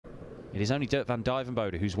It is only Dirk van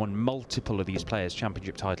Dijvenbode who's won multiple of these Players'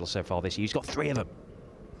 Championship titles so far this year. He's got 3 of them.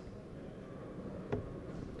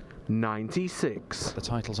 96. The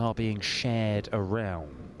titles are being shared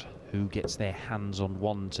around. Who gets their hands on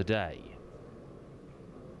one today?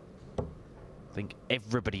 I think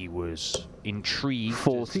everybody was intrigued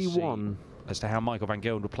 41 as to how Michael van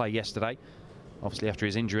Gerwen would play yesterday. Obviously, after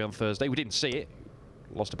his injury on Thursday, we didn't see it.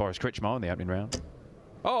 Lost to Boris Kritschmar in the opening round.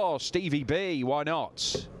 Oh, Stevie B, why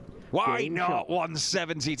not? Why not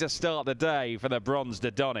 170 to start the day for the bronzed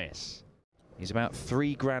Adonis? He's about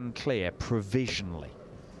 3 grand clear provisionally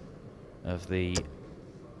of the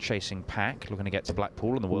chasing pack, looking to get to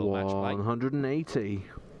Blackpool in the World Match Play. 180.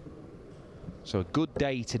 So a good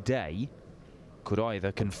day today could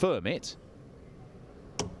either confirm it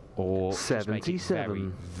or 77.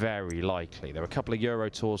 Make it very likely. There are a couple of Euro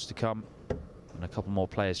tours to come and a couple more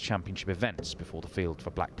Players' Championship events before the field for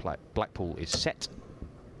Blackpool is set.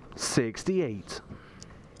 68.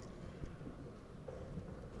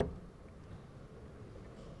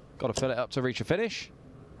 Got to fill it up to reach a finish.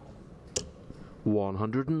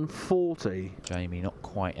 140. Jamie not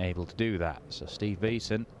quite able to do that. So Steve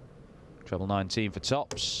Beaton, treble 19 for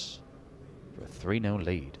tops, for a 3-0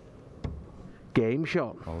 lead. Game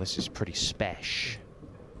shot. Well, this is pretty spesh.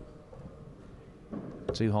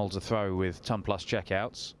 2 holes a throw with ton plus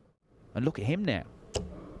checkouts. And look at him now.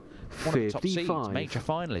 One of the top seeds, major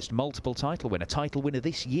finalist, multiple title winner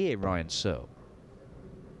this year, Ryan Searle.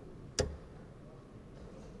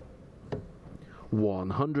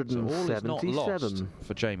 177. So all is not lost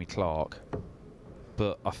for Jamie Clark,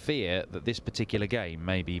 but I fear that this particular game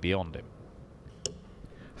may be beyond him.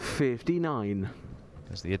 59.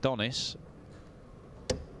 There's the Adonis.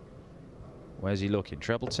 Where's he looking?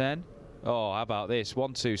 Treble 10? Oh, how about this?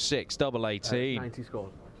 126, double 18. 90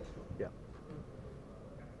 scores. Yeah.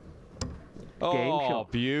 Oh,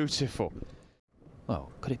 beautiful.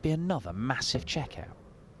 Well, could it be another massive checkout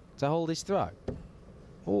to hold his throw?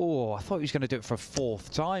 Oh, I thought he was going to do it for a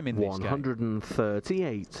 4th time in this game.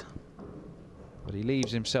 138. But he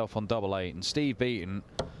leaves himself on double 8, and Steve Beaton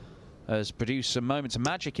has produced some moments of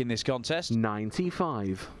magic in this contest.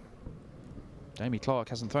 95. Jamie Clark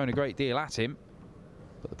hasn't thrown a great deal at him,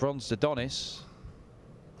 but the bronzed Adonis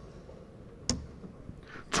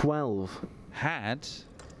 12. had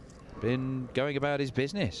been going about his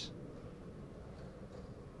business.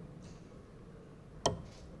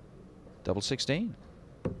 Double 16.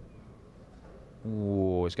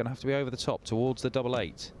 Oh, it's going to have to be over the top towards the double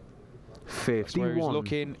 8. 51. That's where he was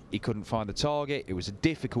looking. He couldn't find the target. It was a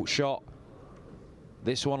difficult shot.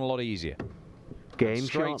 This one a lot easier. Game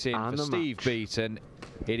straight in for Steve Beaton.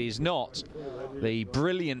 It is not the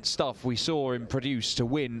brilliant stuff we saw him produce to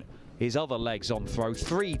win his other legs on throw.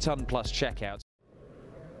 3 ton plus checkouts.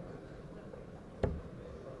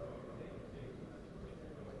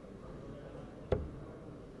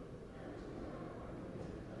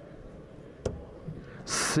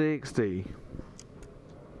 $60.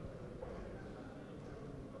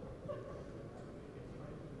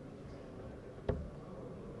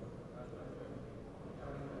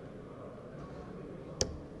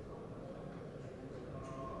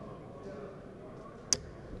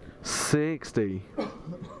 $60.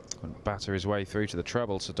 Couldn't batter his way through to the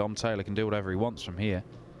treble, so Dom Taylor can do whatever he wants from here.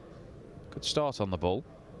 Good start on the ball.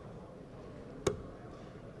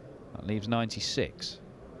 That leaves 96.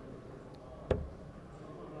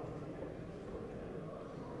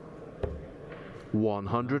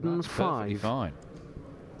 $105. Fine.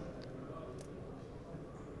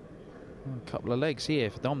 A couple of legs here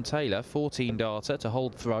for Dom Taylor. 14 darter to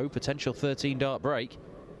hold throw, potential 13 dart break.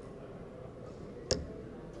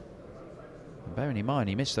 And bearing in mind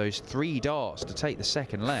he missed those 3 darts to take the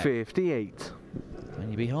second leg. 58. And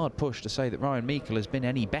you'd be hard pushed to say that Ryan Meikle has been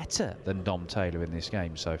any better than Dom Taylor in this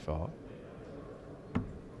game so far.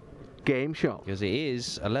 Game shot. Because it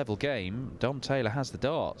is a level game. Dom Taylor has the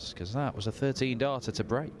darts, because that was a 13 darter to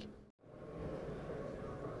break.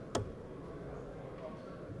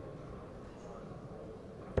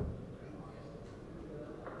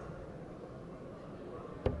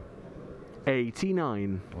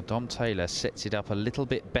 $89. Well, Dom Taylor sets it up a little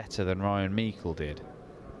bit better than Ryan Meikle did.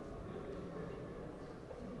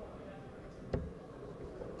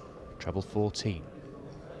 Treble 14.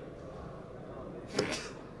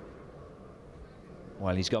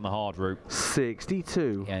 Well, he's gone the hard route.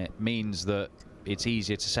 62. Yeah, it means that it's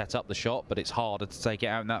easier to set up the shot, but it's harder to take it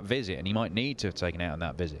out in that visit, and he might need to have taken it out in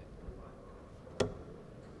that visit.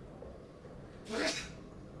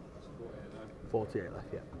 48 left,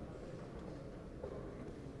 yeah.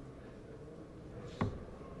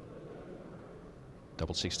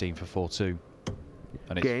 Double 16 for 4-2.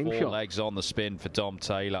 And it's Game four shot. legs on the spin for Dom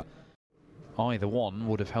Taylor. Either one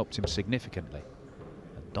would have helped him significantly.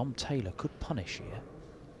 And Dom Taylor could punish here.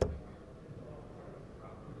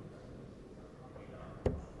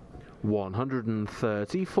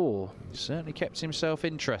 134. He certainly kept himself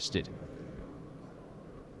interested.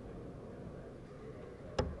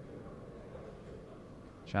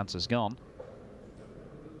 Chance has gone.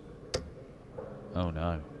 Oh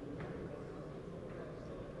no.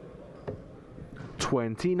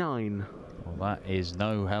 29. Well, that is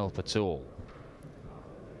no help at all.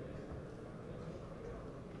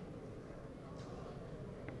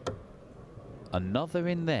 Another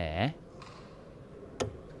in there.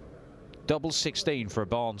 Double 16 for a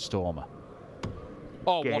barnstormer.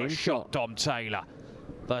 Oh, what Game a shot, Dom Taylor.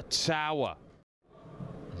 The tower.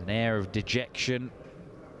 There's an air of dejection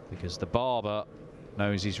because the barber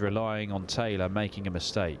knows he's relying on Taylor making a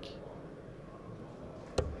mistake.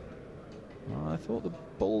 Well, I thought the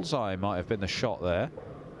bullseye might have been the shot there.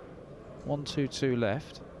 1-2-2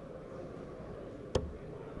 left.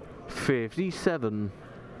 57.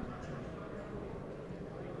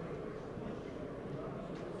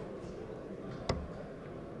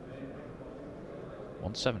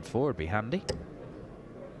 .174 would be handy.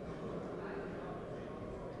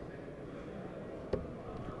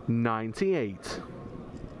 $98.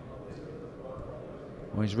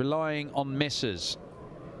 Well, he's relying on misses.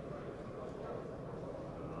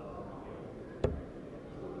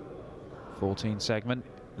 .14 segment.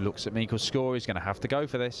 Looks at Meikle's score. He's going to have to go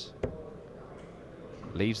for this.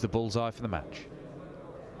 Leaves the bullseye for the match.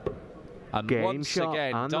 And Game once shot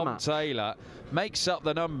again, and Dom Taylor makes up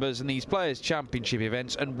the numbers in these Players' Championship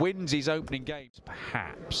events and wins his opening games.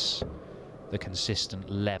 Perhaps the consistent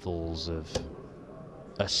levels of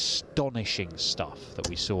astonishing stuff that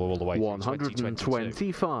we saw all the way through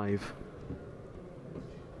 125.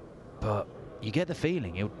 But you get the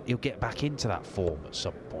feeling he'll get back into that form at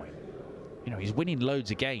some point. You know, he's winning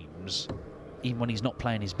loads of games even when he's not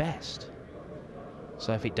playing his best.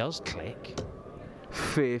 So if it does click,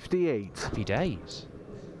 58. happy days.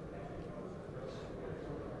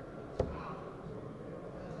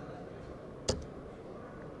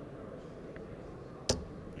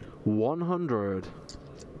 $100.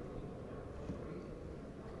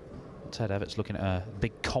 Ted Everts looking at a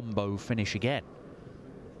big combo finish again.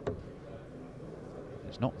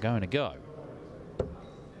 It's not going to go.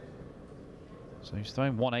 So he's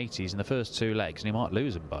throwing 180s in the first two legs and he might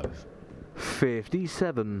lose them both.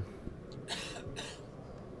 57.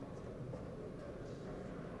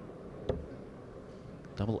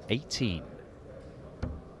 Double 18.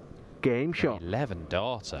 Game shot. 11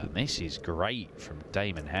 darter. This is great from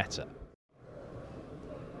Damon Heta.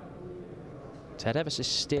 Ted Everts is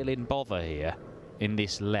still in bother here in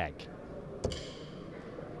this leg.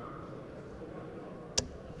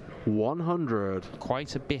 100.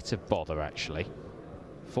 Quite a bit of bother actually.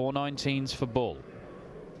 419s for bull.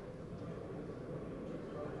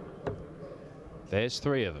 There's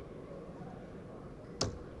three of them.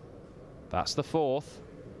 That's the fourth.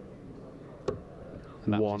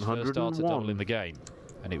 And that was his first darter double in the game.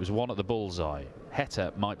 And it was one at the bullseye.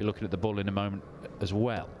 Heta might be looking at the bull in a moment as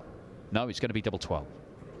well. No, it's going to be double 12.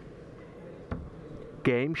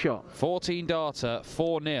 Game shot. 14 darter,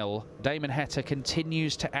 4-0. Damon Heta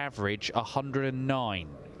continues to average 109.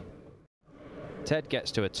 Ted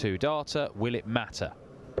gets to a 2 darter. Will it matter?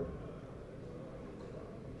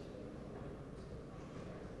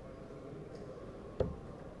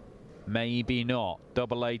 Maybe not.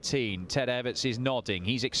 Double 18. Ted Everts is nodding.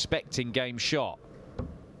 He's expecting game shot.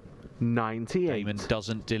 98. Damon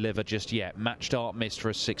doesn't deliver just yet. Match start missed for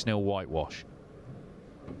a 6-0 whitewash.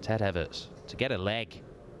 Ted Everts to get a leg.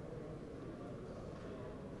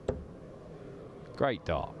 Great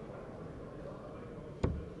dart.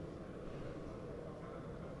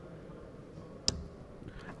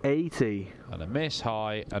 $80. And a miss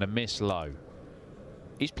high and a miss low.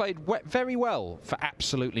 He's played very well for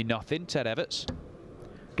absolutely nothing, Ted Everts.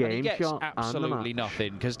 And he Game gets shot absolutely and the match.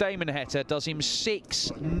 nothing because Damon Heta does him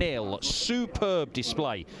 6-0. Superb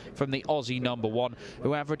display from the Aussie #1,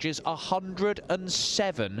 who averages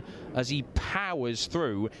 107 as he powers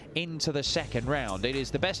through into the second round. It is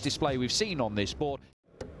the best display we've seen on this board.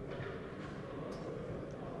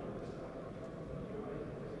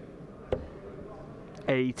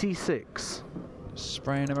 $86.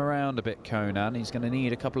 Spraying him around a bit, Conan. He's going to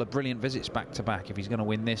need a couple of brilliant visits back-to-back if he's going to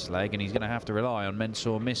win this leg, and he's going to have to rely on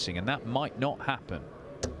Mensur missing, and that might not happen.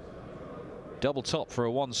 Double top for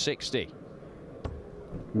a 160.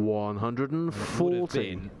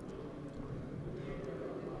 140.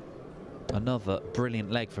 Another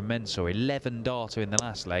brilliant leg from Mensah. 11 data in the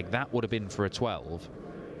last leg. That would have been for a 12.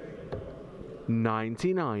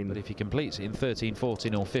 99. But if he completes it in 13,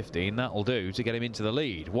 14 or 15, that'll do to get him into the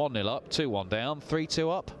lead. 1-0 up, 2-1 down,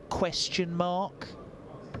 3-2 up, question mark.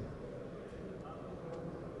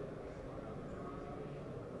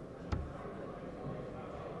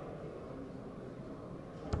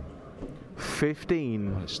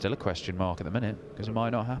 $15. Well, it's still a question mark at the minute, because it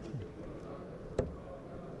might not happen.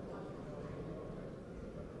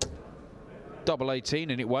 Double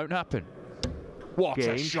 18 and it won't happen. What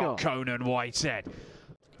a shot, Conan Whitehead.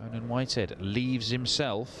 Conan Whitehead leaves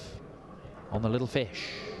himself on the little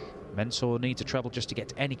fish. Mensah will need to treble just to get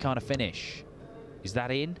to any kind of finish. Is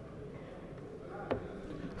that in?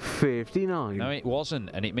 59. No, it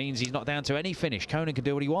wasn't, and it means he's not down to any finish. Conan can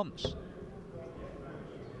do what he wants.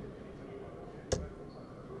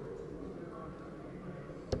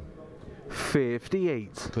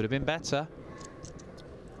 $58. Could have been better.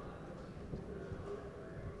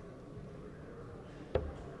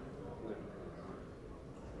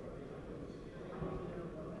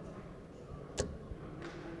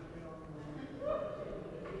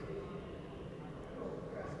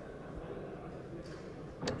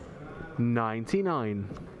 $99.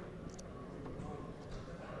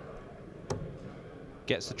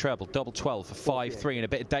 Gets the treble, double 12 for 5-3, and a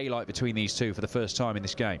bit of daylight between these two for the first time in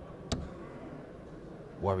this game.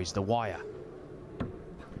 Worries the wire.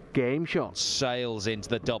 Game shot. Sails into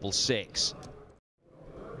the double 6.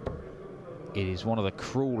 It is one of the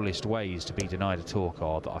cruelest ways to be denied a tour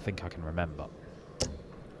card that I think I can remember.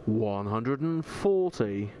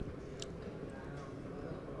 140.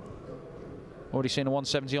 Already seen a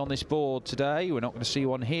 170 on this board today. We're not going to see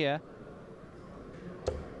one here.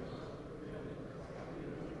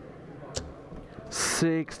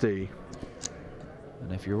 $60.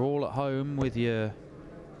 And if you're all at home with your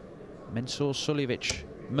Mensah Suljovic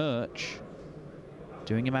merch,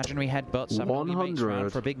 doing imaginary headbutts, having all your mates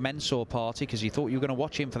round for a big Mensah party because you thought you were going to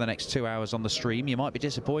watch him for the next 2 hours on the stream, you might be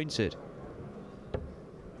disappointed.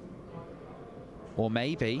 Or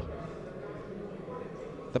maybe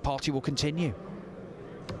the party will continue.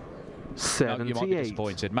 78. No, you might be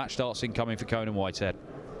disappointed. Match starts incoming for Conan Whitehead.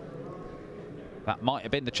 That might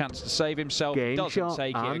have been the chance to save himself. Game Doesn't shot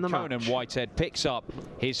take it. And Conan match. Whitehead picks up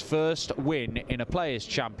his first win in a Players'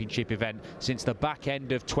 Championship event since the back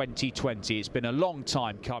end of 2020. It's been a long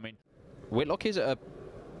time coming. Whitlock is a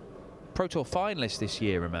Pro Tour finalist this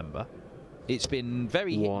year, remember. It's been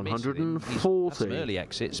very hit and miss with him. He's had some early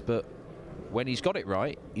exits, but when he's got it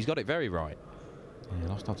right, he's got it very right. Yeah, he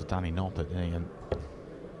lost out to Danny Noppert, didn't he? And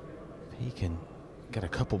if he can get a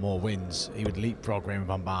couple more wins, he would leapfrog Raymond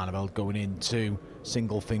van Barneveld going into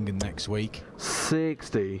single finger next week.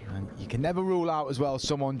 60. And you can never rule out as well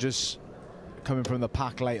someone just coming from the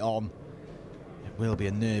pack late on. It will be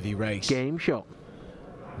a nervy race. Game shot.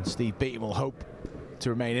 And Steve Beaton will hope to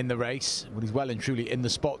remain in the race, but he's well and truly in the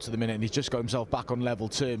spots at the minute, and he's just got himself back on level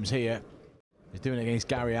terms here. He's doing it against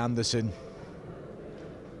Gary Anderson.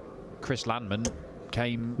 Chris Landman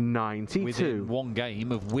came 92. within one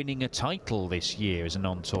game of winning a title this year as a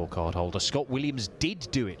non-tour card holder. Scott Williams did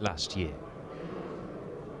do it last year.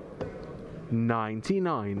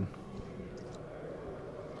 99.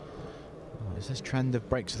 Oh, is this trend of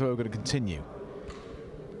breaks throw going to continue?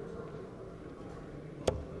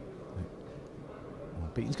 Well,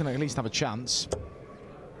 Beaton's going to at least have a chance.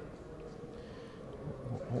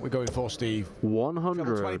 What are we going for, Steve?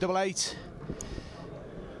 100. 20 double 8.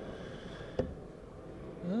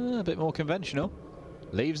 A bit more conventional.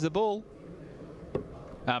 Leaves the ball.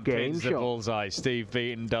 And Game pins the shot. bullseye. Steve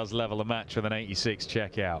Beaton does level the match with an 86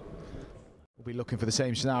 checkout. We'll be looking for the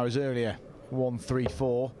same scenario as earlier. 1, 3,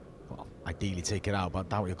 4. Well, ideally take it out, but I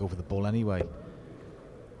doubt he'll go for the ball anyway.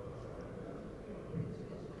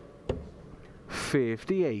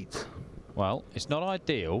 58. Well, it's not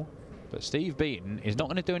ideal, but Steve Beaton is not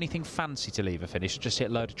going to do anything fancy to leave a finish. Just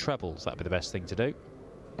hit a load of trebles. That'd be the best thing to do.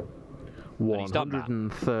 he's done that.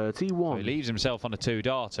 131. So he leaves himself on a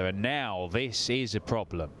 2-darter, and now this is a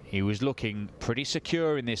problem. He was looking pretty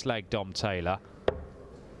secure in this leg, Dom Taylor,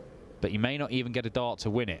 but he may not even get a dart to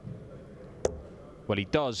win it. Well, he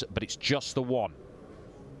does, but it's just the one.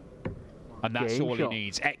 And that's Game all shot. he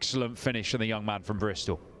needs. Excellent finish from the young man from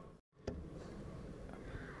Bristol.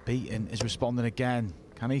 Beaton is responding again.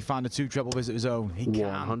 Can he find a 2 treble visit of his own? He can.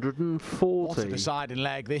 140. What a deciding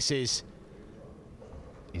leg this is.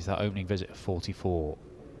 Is that opening visit of 44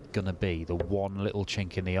 going to be the one little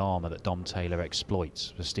chink in the armour that Dom Taylor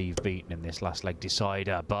exploits for Steve Beaton in this last leg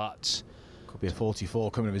decider? But Could be a 44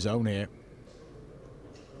 coming of his own here.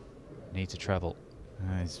 needs a treble.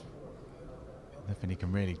 Nothing he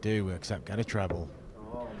can really do except get a treble.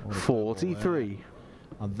 43.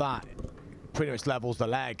 And that pretty much levels the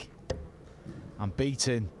leg. And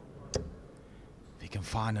Beaton, if he can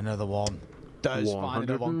find another one, does find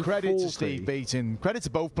another one. Credit to Steve Beaton. Credit to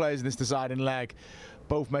both players in this deciding leg.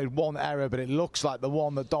 Both made one error, but it looks like the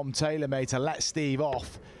one that Dom Taylor made to let Steve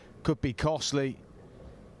off could be costly.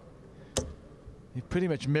 They pretty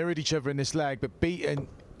much mirrored each other in this leg, but Beaton,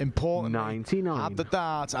 importantly, 99. had the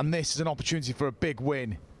dart, and this is an opportunity for a big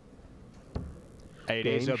win. It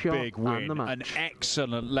is a big win. An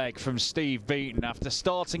excellent leg from Steve Beaton after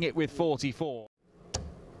starting it with 44.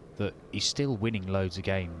 That he's still winning loads of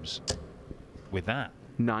games with that.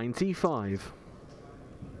 95.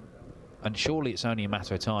 And surely it's only a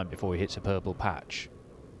matter of time before he hits a purple patch.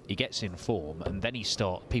 He gets in form, and then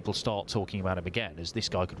people start talking about him again as this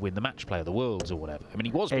guy could win the Match Play of the Worlds or whatever. I mean,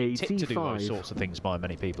 he was being tipped to do those sorts of things by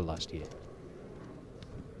many people last year.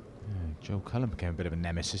 Yeah, Joe Cullen became a bit of a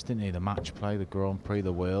nemesis, didn't he? The Match Play, the Grand Prix,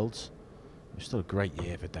 the Worlds. It was still a great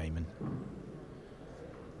year for Damon.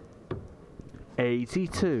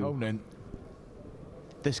 82. Opponent.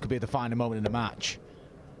 This could be the final moment in the match.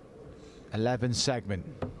 11 segment.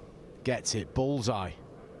 Gets it. Bullseye.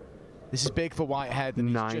 This is big for Whitehead, and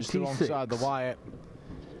he's just alongside the wire.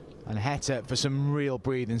 And Heta for some real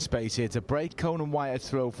breathing space here to break Conan Whitehead's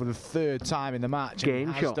throw for the 3rd time in the match. Game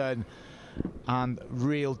and shot. Done. And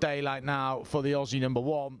real daylight now for the Aussie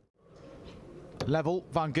 #1. Level,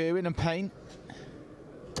 Van Gerwen and Payne.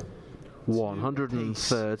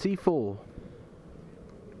 134.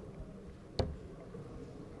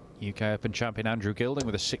 UK Open champion Andrew Gilding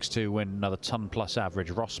with a 6-2 win, another ton-plus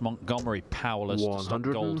average. Ross Montgomery powerless to stop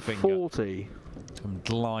Goldfinger from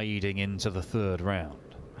gliding into the 3rd round.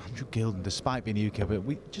 Andrew Gilding, despite being UK,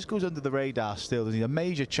 but just goes under the radar still. He's a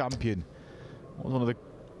major champion. One of the,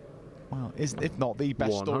 well, if not the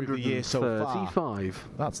best story of the year so far.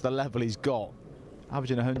 That's the level he's got.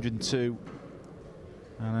 Averaging 102.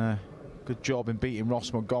 And a good job in beating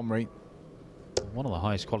Ross Montgomery. One of the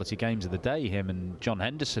highest quality games of the day, him and John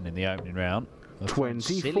Henderson in the opening round. 24.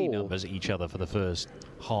 Silly numbers at each other for the first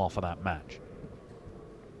half of that match.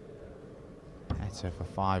 Heta for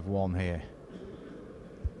 5-1 here.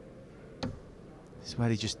 This is where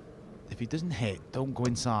he just, if he doesn't hit, don't go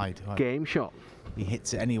inside. Game shot. He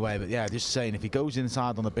hits it anyway, but yeah, just saying, if he goes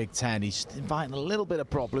inside on the Big Ten, he's inviting a little bit of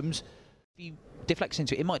problems. If he deflects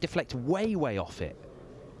into it, it might deflect way, way off it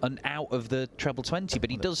and out of the treble 20, but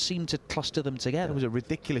he does seem to cluster them together. There was a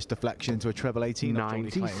ridiculous deflection into a treble 18.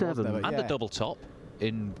 97. And the double top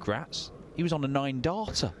in Graz. He was on a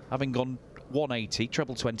 9-darter, having gone 180,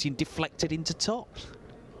 treble 20, and deflected into tops.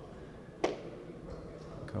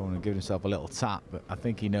 Conan giving himself a little tap, but I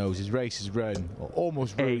think he knows his race is run, or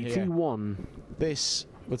almost run 81. Here. This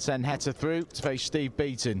would send Heta through to face Steve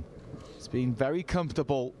Beaton. It's been very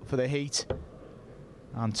comfortable for the heat,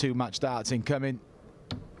 and 2 match darts incoming.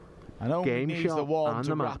 And only needs the one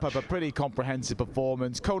to wrap up a pretty comprehensive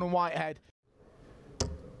performance. Conan Whitehead.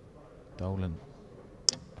 Dolan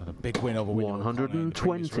had a big win over William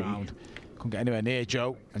 120. Couldn't get anywhere near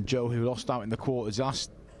Joe. And Joe, who lost out in the quarters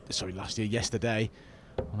yesterday,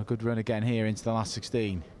 on a good run again here into the last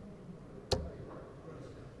 16.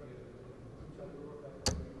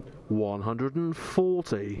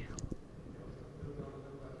 140.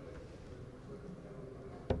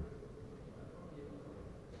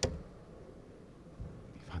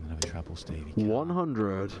 Another treble, Stevie.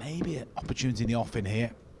 100. Maybe an opportunity in the offing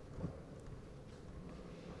here.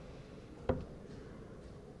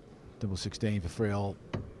 Double 16 for 3-all.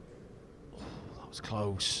 Oh, that was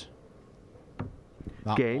close.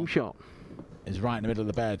 That Game shot. Is right in the middle of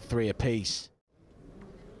the bed, 3 apiece.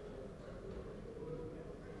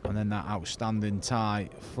 And then that outstanding tie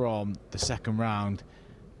from the 2nd round.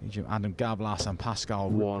 Adam Gavlas and Pascal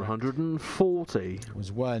 140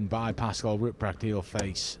 was won by Pascal Ruprecht. He'll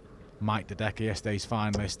face Mike De Decker, yesterday's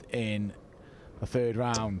finalist, in the 3rd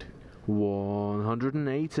round.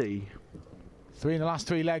 180. 3 in the last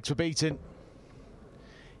 3 legs were beaten.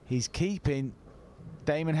 He's keeping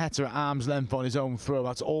Damon Heta at arm's length on his own throw.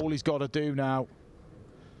 That's all he's got to do now.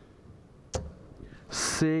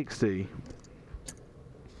 60.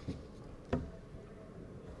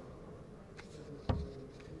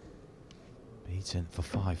 Beaten for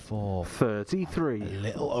 5-4. 33. A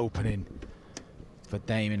little opening for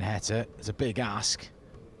Damon Heta. It's a big ask,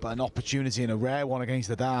 but an opportunity and a rare one against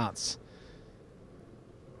the darts.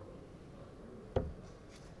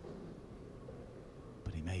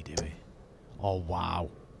 But he may do it. Oh, wow.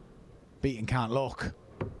 Beaton can't look.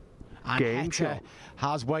 And Game Heta shot.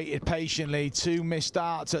 has waited patiently. 2 missed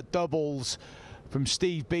darts at doubles from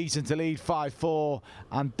Steve Beaton to lead 5-4,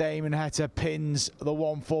 and Damon Heta pins the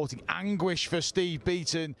 140. Anguish for Steve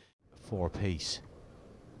Beaton. 4 apiece.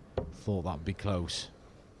 Thought that would be close.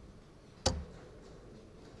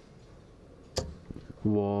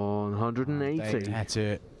 180. Damon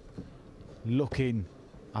Heta looking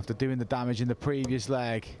after doing the damage in the previous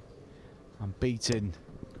leg, and Beaton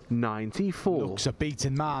 94. looks a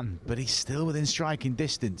beaten man, but he's still within striking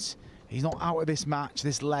distance. He's not out of this match,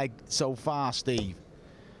 this leg so far, Steve.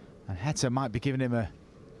 And Heta might be giving him a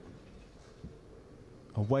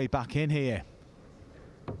way back in here.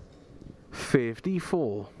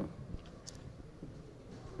 54.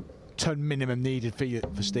 Ton minimum needed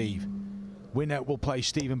for Steve. Winner will play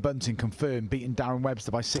Stephen Bunting, confirmed, beating Darren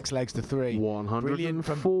Webster by 6 legs to 3. 140. Brilliant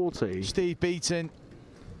from Steve Beaton.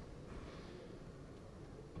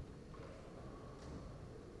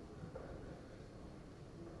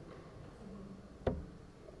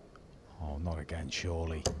 Oh, not again,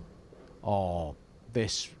 surely. Oh,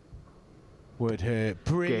 this would hurt.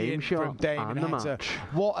 Brilliant from Damon Heta.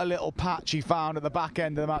 What a little patch he found at the back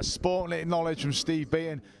end of the match. Sporting knowledge from Steve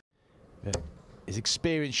Beaton. His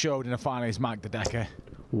experience showed in the final is Mike Dedecker.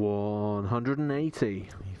 180. He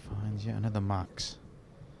finds yet another max.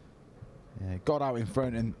 Yeah, got out in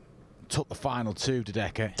front and took the final 2,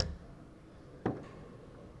 Dedecker. A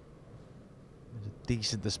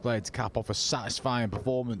decent display to cap off a satisfying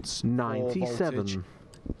performance. 97.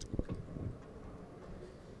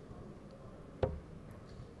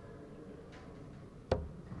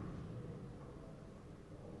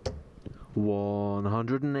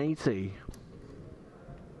 180.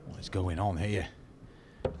 What is going on here?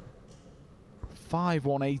 5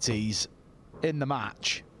 180s in the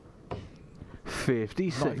match.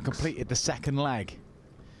 56. Not even completed the second leg.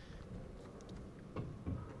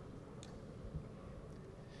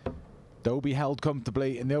 Dobie held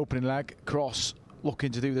comfortably in the opening leg. Cross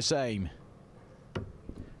looking to do the same.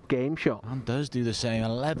 Game shot. And does do the same.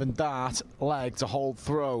 11 dart leg to hold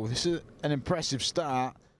throw. This is an impressive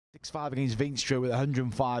start. 6-5 against Veenstra with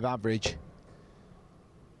 105 average.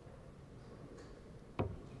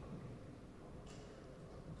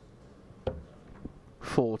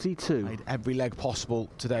 .42. Made every leg possible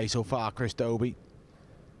today so far, Chris Dobie.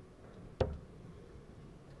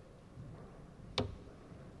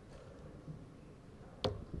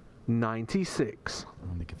 .96.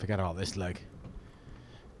 And we can forget about this leg.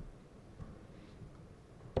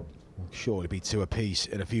 Will surely be 2 apiece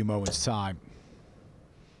in a few moments' time.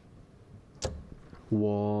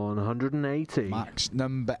 180. Max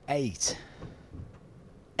number 8.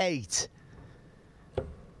 8.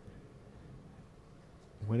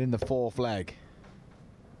 Winning the 4th leg.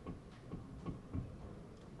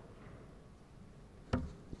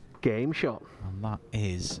 Game shot. And that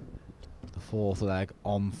is the 4th leg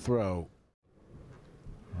on throw.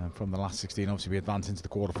 And from the last 16, obviously we advance into the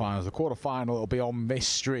quarterfinals. The quarterfinal will be on this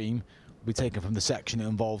stream. Will be taken from the section that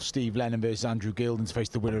involves Steve Lennon versus Andrew Gilden to face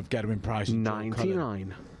the winner of Gedwin Price and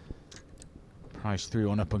 99. Price through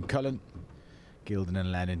on up and Cullen. Gilden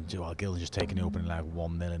and Lennon. Well, Gilden just taking the opening leg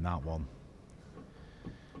 1-0 in that one.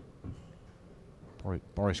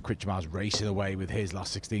 Boris Kritchmar's racing away with his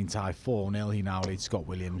last 16 tie 4-0. He now leads Scott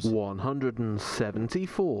Williams.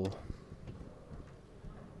 174.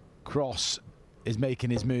 Cross is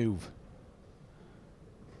making his move.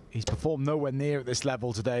 He's performed nowhere near at this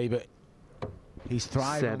level today, but he's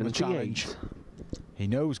thriving on the challenge. He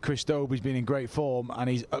knows Chris Dobie's been in great form, and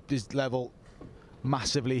he's upped his level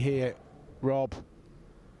massively here. Rob,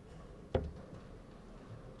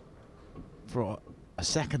 for a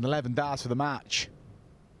second 11 darts for the match.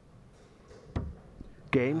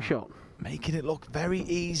 Game shot. Making it look very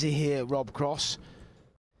easy here, Rob Cross.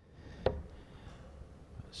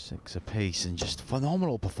 6 apiece, and just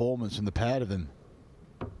phenomenal performance from the pair of them.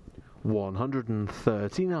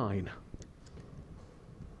 139.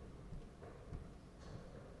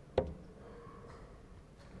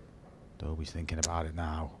 Dobie's thinking about it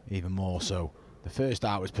now, even more so. The first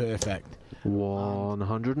dart was perfect.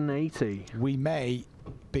 180. We may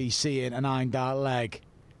be seeing a 9-dart leg.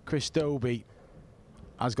 Chris Dobie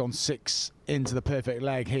has gone 6 into the perfect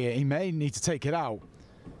leg here. He may need to take it out.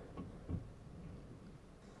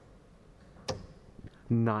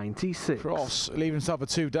 96. Cross leaving himself a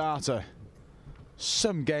 2-darter.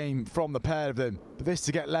 Some game from the pair of them. But this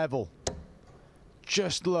to get level.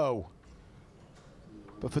 Just low.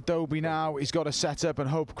 But for Dobie now, he's got to set up and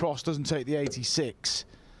hope Cross doesn't take the 86.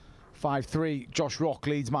 5-3, Josh Rock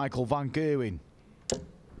leads Michael Van Gerwen.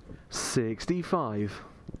 65.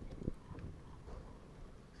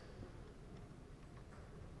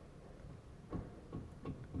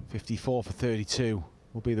 .54 for 32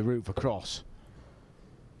 will be the route for Cross.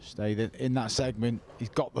 Stay in that segment. He's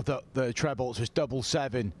got the treble, so it's double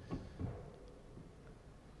 7.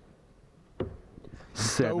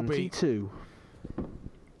 72.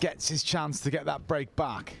 Gets his chance to get that break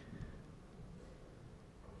back.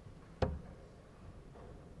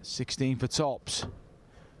 16 for tops.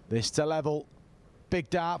 This to level. Big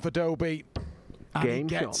dart for Dobie. And Game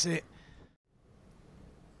he gets shot. it.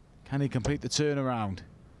 Can he complete the turnaround?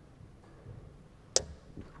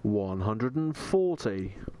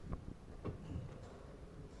 140.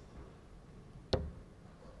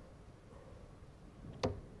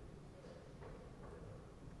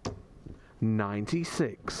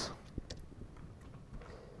 96.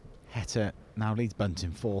 Heta now leads Bunting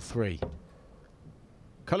 4-3.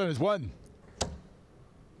 Cullen has won.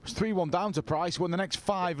 It's 3-1 down to Price. Won the next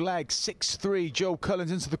 5 legs. 6-3. Joe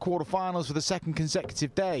Cullen's into the quarterfinals for the 2nd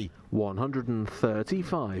consecutive day.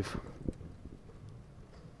 135.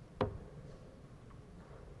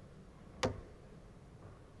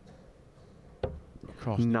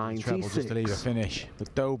 Cross the treble just to leave a finish.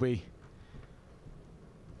 But Dobie.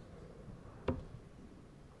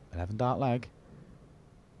 11 dart leg.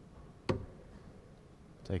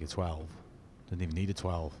 Take a 12. Doesn't even need a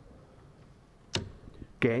 12.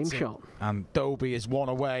 Game shot. And Dobie is 1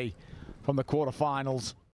 away from the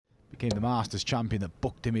quarterfinals. Became the Masters champion that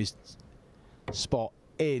booked him his spot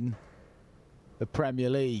in the Premier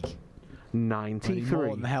League. 93. And he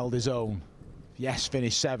more than held his own. Yes,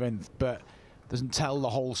 finished 7th, but doesn't tell the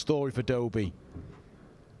whole story for Dobie.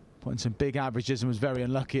 Putting some big averages and was very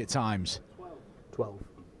unlucky at times. 12.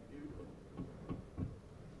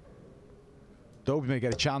 Dobie may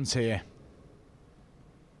get a chance here.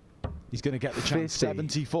 He's going to get the chance. 50.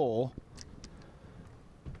 74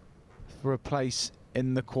 for a place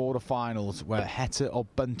in the quarterfinals where Heta or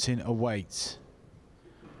Bunting awaits.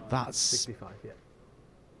 That's 65, yeah.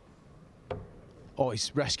 Oh,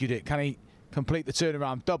 he's rescued it. Can he complete the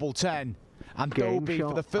turnaround? Double 10. And Game Dobie, shot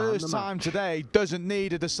for the first time today, doesn't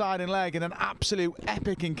need a deciding leg in an absolute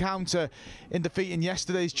epic encounter in defeating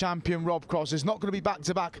yesterday's champion, Rob Cross. There's not going to be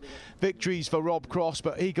back-to-back victories for Rob Cross,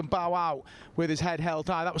 but he can bow out with his head held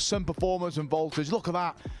high. That was some performance and voltage. Look at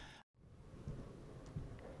that.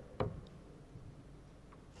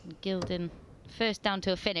 Gilden, first down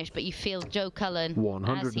to a finish, but you feel Joe Cullen,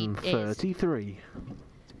 133. as he is,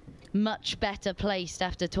 much better placed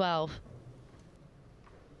after 12.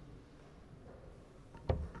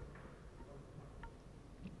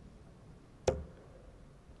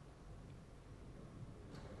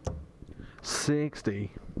 $60.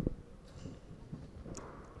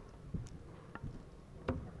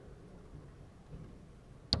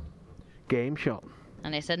 Game shot.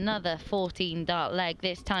 And it's another 14 dart leg,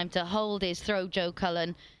 this time to hold his throw, Joe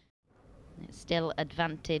Cullen. It's still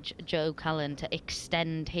advantage Joe Cullen to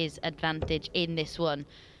extend his advantage in this one.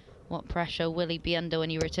 What pressure will he be under when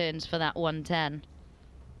he returns for that 110?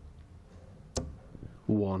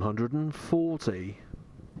 140.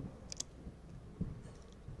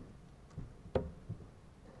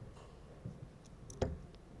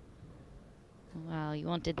 Well, you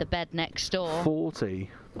wanted the bed next door. 40.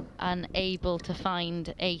 Unable to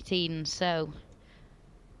find 18, so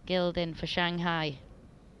Gilden for Shanghai.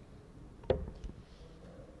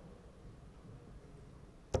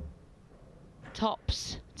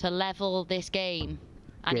 Tops to level this game.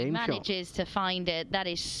 And he Game shot. manages to find it. That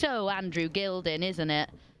is so Andrew Gilden, isn't it?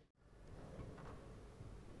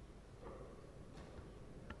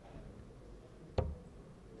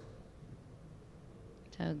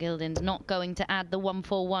 So Gilden's not going to add the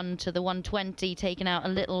 141 to the 120 taken out a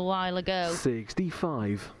little while ago.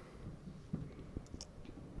 65.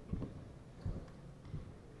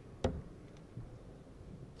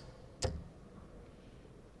 But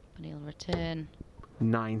he'll return.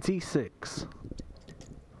 96.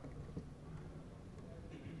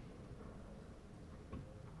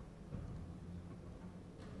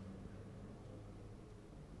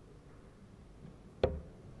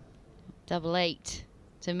 Double 8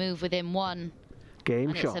 to move within 1. Game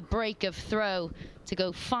And shot. it's a break of throw to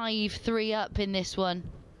go 5-3 up in this one.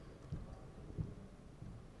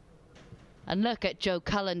 And look at Joe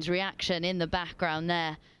Cullen's reaction in the background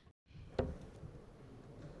there.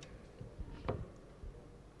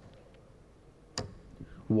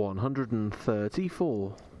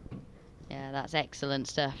 $134. Yeah, that's excellent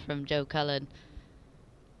stuff from Joe Cullen.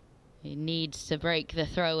 He needs to break the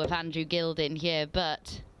throw of Andrew Gilden here,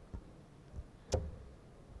 but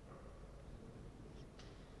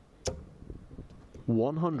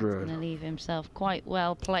 100. going to leave himself quite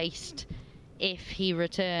well placed if he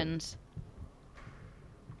returns,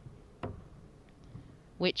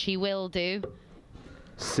 which he will do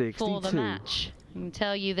 62. for the match. I can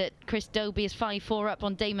tell you that Chris Dobie is 5-4 up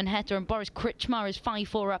on Damon Heta and Boris Krichmar is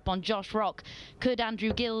 5-4 up on Josh Rock. Could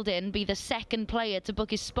Andrew Gilden be the second player to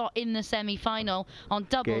book his spot in the semi-final on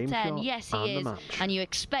double 10? Yes, he is. And you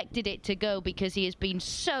expected it to go because he has been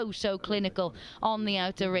so clinical on the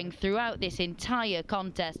outer ring throughout this entire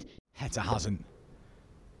contest. Heta hasn't.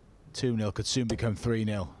 2-0 could soon become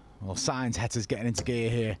 3-0. Well, signs Heta's getting into gear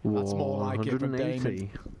here. That's more like it from Damon.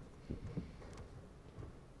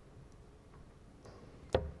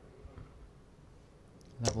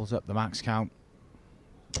 Levels up the max count.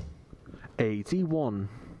 81.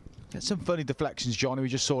 Get some funny deflections, Johnny. We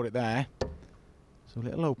just saw it there. So a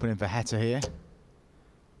little opening for Heta here.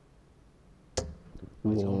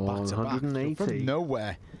 180. From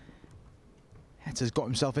nowhere. Heta's got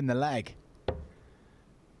himself in the leg. But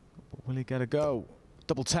will he get a go?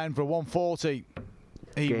 Double 10 for a 140.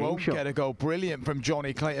 He won't get a go. Brilliant from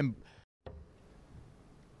Johnny Clayton.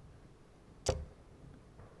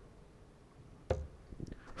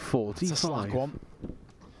 That's a slack one.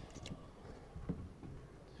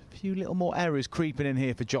 A few little more errors creeping in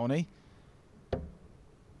here for Johnny. And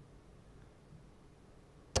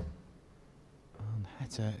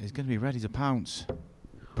Heta is going to be ready to pounce.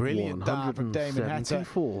 Brilliant dart from Damon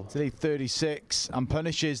Heta to lead 36 and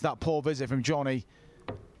punishes that poor visit from Johnny.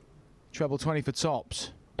 Treble 20 for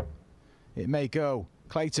tops. It may go.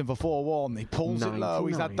 Clayton for 4-1. He pulls it low.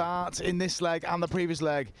 He's had darts in this leg and the previous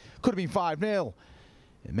leg. Could have been 5-0.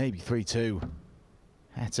 It may be 3-2.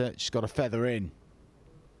 Heta just got a feather in.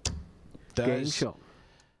 Does. Game shot.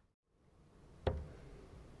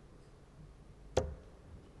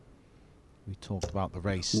 We talked about the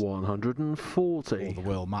race. 140. Or the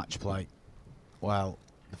world match play. Well,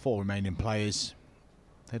 the 4 remaining players,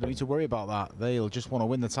 they don't need to worry about that. They'll just want to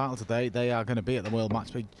win the title today. They are going to be at the world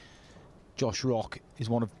match play. Josh Rock is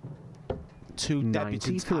one of 2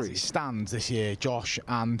 debutants as it stands this year. Josh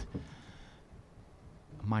and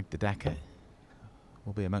Mike De Decker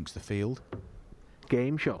will be amongst the field.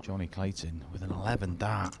 Game shot. Johnny Clayton with an 11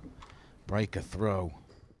 dart. Breaker throw.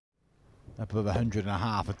 Up above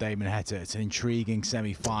 100.5 for Damon Heta. It's an intriguing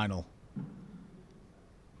semi-final.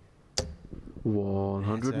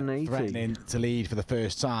 180. Threatening to lead for the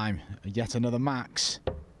first time. Yet another max.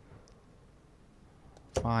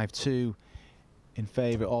 5-2 in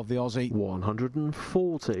favour of the Aussie.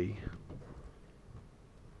 140.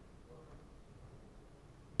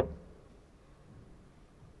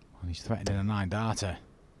 He's threatening a 9-darter.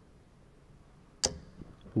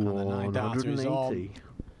 And the 9-darter is on.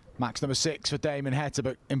 Max number 6 for Damon Heta,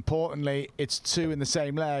 but importantly, it's 2 in the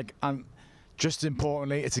same leg, and just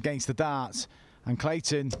importantly, it's against the darts. And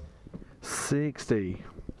Clayton 60.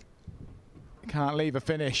 Can't leave a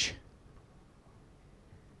finish.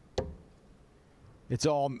 It's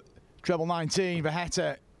on. Treble 19 for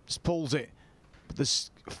Heta. Just pulls it. But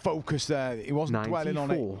there's focus there. He wasn't 94. dwelling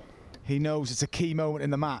on it. He knows it's a key moment in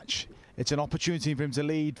the match. It's an opportunity for him to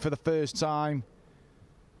lead for the first time.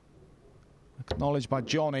 Acknowledged by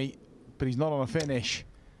Johnny, but he's not on a finish.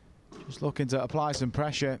 Just looking to apply some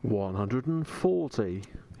pressure. 140.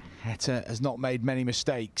 Heta has not made many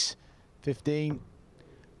mistakes. 15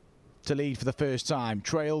 to lead for the first time.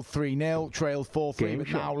 Trailed 3-0, trailed 4-3, but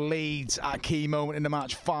now leads at a key moment in the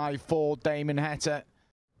match. 5-4, Damon Heta.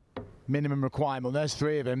 Minimum requirement. There's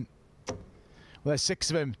 3 of him. Well, there's 6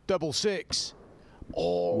 of him. Double 6.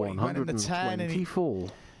 Oh, he went in the 10.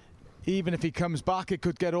 And even if he comes back, it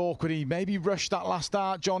could get awkward. He maybe rushed that last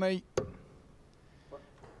dart, Johnny.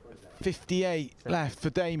 58 left for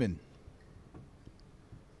Damon.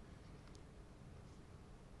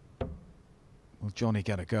 Will Johnny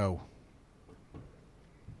get a go?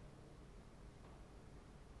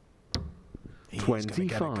 He's 25.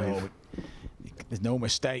 Get a go. There's no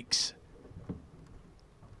mistakes.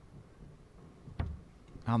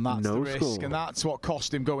 And that's the risk, score. and that's what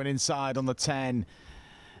cost him going inside on the 10.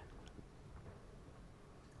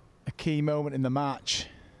 A key moment in the match.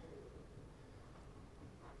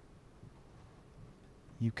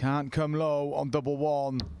 You can't come low on double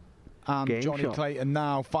 1. And Game Johnny shot. Clayton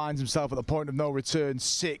now finds himself at the point of no return.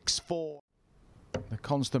 6-4. The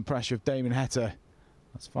constant pressure of Damon Heta.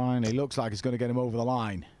 That's fine. He looks like it's going to get him over the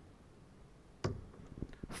line.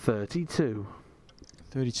 32.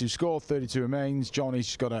 32 scored, 32 remains.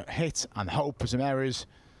 Johnny's got to hit and hope for some errors.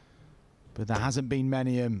 But there hasn't been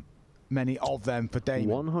many of them for Damon.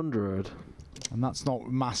 100. And that's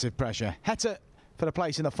not massive pressure. Heta for the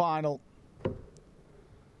place in the final.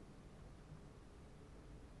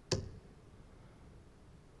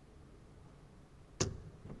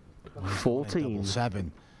 Oh, 14. Double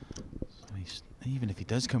 7. So even if he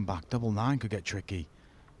does come back, double 9 could get tricky.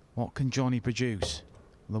 What can Johnny produce?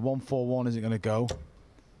 The 1-4-1 isn't going to go.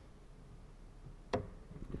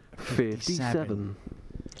 57.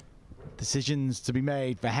 Decisions to be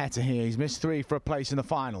made for Heta here. He's missed 3 for a place in the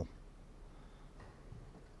final.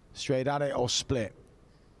 Straight at it or split.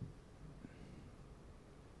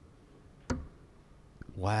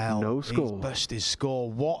 Well, no score. He's burst his score.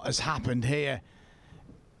 What has happened here?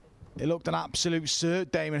 It looked an absolute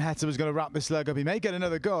cert. Damon Heta was going to wrap this leg up. He may get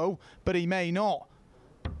another go, but he may not.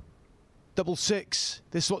 6-6.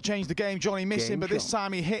 This is what changed the game. Johnny missing, but this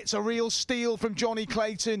time he hits a real steal from Johnny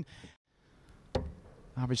Clayton.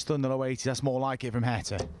 Average thunder low 80. That's more like it from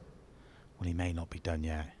Heta. Well, he may not be done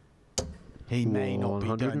yet. He may not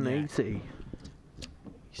be done yet.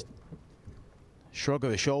 Shrug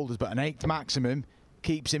of the shoulders, but an 8th maximum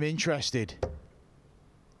keeps him interested.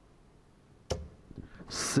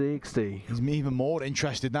 60. He's even more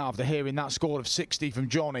interested now after hearing that score of 60 from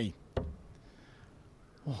Johnny.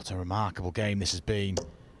 What a remarkable game this has been.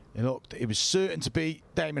 It was certain to be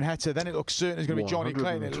Damon Heta, then it looks certain it's going to be Johnny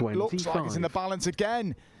Clayton. It looks like it's in the balance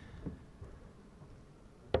again.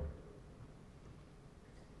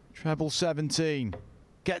 Treble 17.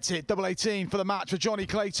 Gets it, double 18 for the match for Johnny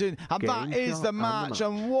Clayton. And that is the match.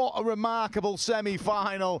 And what a remarkable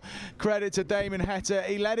semi-final. Credit to Damon Heta.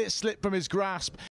 He let it slip from his grasp.